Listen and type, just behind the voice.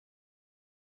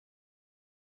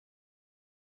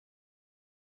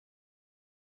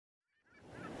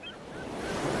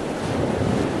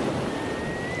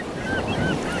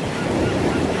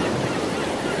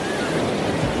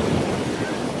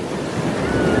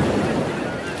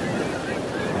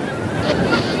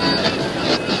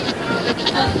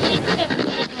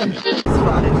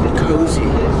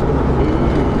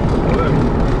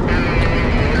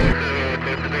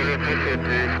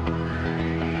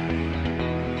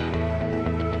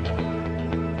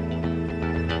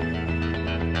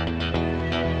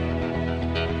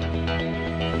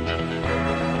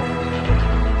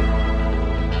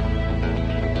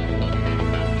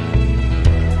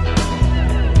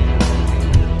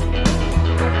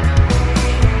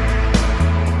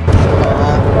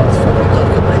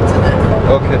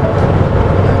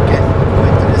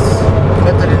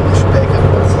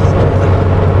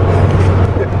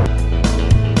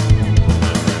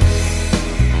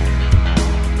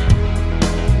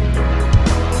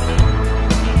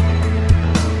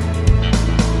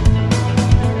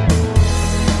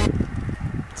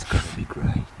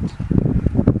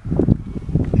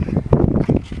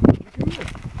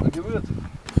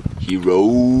He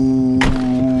rolls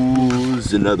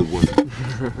another one.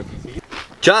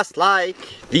 Just like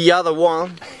the other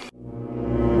one.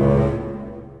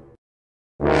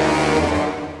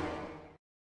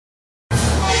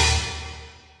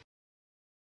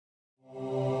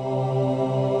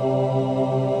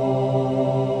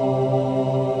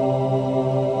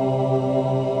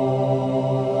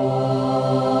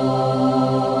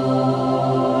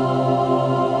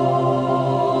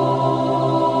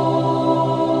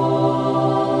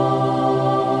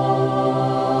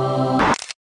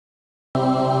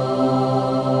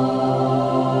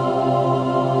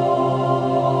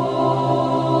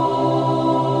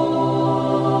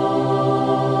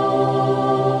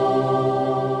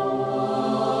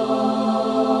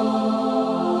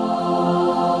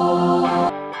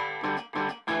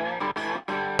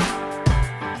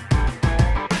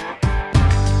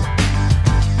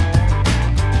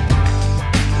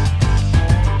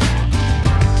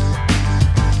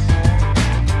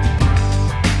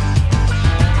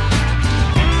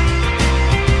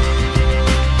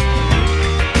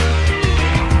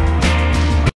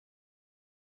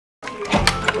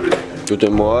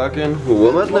 Guten Morgen.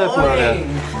 What morning.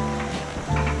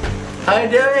 How you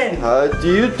doing? How do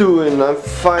you doing? I'm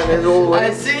fine as always.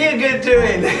 I see you good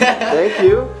doing. Thank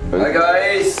you. Hi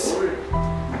guys.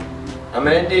 I'm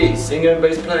Andy, singer and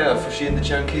bass player for She and the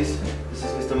Junkies. This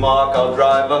is Mr. Mark, our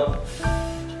driver.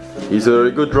 He's a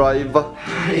very good driver.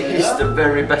 He's the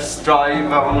very best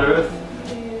driver on earth.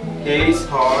 He's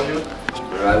hard.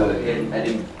 Right, we're in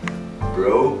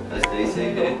Edinburgh, as they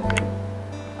say here.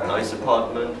 Nice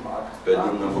apartment,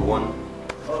 bedroom number 1.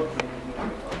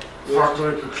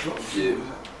 Yeah,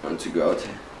 want to go out?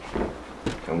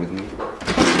 Come with me.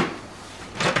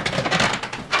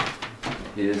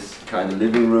 Here's kind of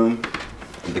living room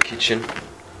and the kitchen.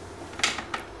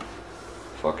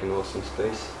 Fucking awesome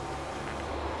space.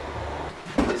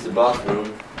 Here's the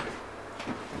bathroom.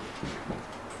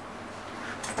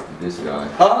 This guy.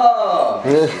 Oh!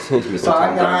 He's Mr.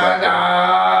 Tom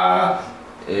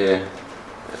Yeah.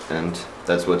 And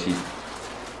that's what he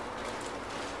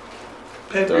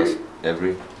does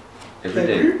every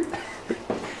day.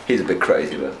 He's a bit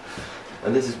crazy though.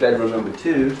 And this is bedroom number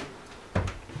 2.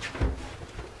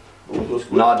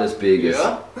 Not as big as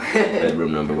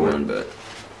bedroom number 1, but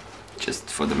just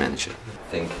for the manager. I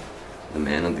think the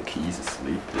man on the key is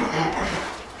asleep.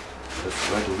 Let's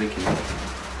try to wake him up.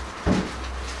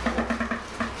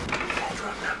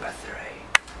 Bedroom number 3.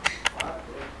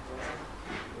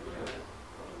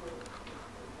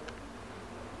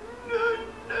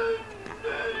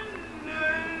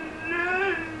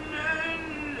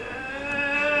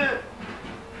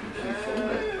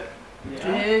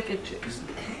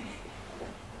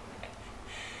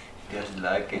 Doesn't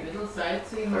like it.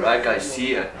 Alright guys,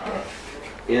 see ya.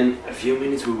 In a few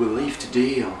minutes we will leave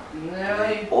today on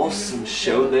an awesome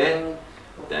show there.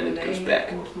 Then it goes back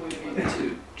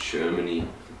to Germany,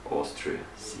 Austria.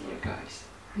 See ya guys.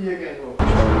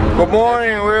 Good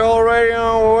morning, we're already on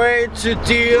our way to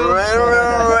deal.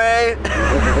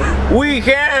 We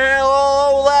can't handle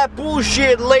all that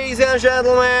bullshit, ladies and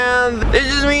gentlemen.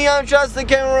 This is me, I'm just the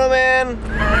cameraman.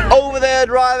 Over there,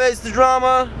 driver is the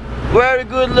drummer. Very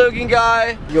good looking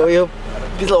guy. Ja, jag har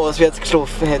ein bisschen auswärts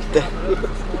geschlafen hätte.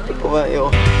 Aber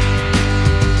ja.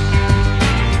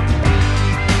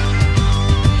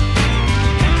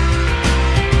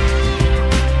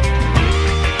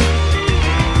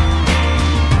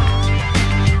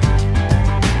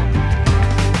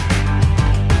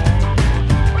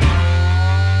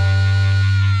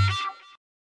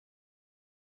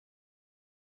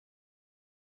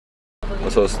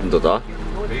 Was hast du denn da?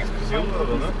 Explosion,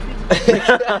 oder?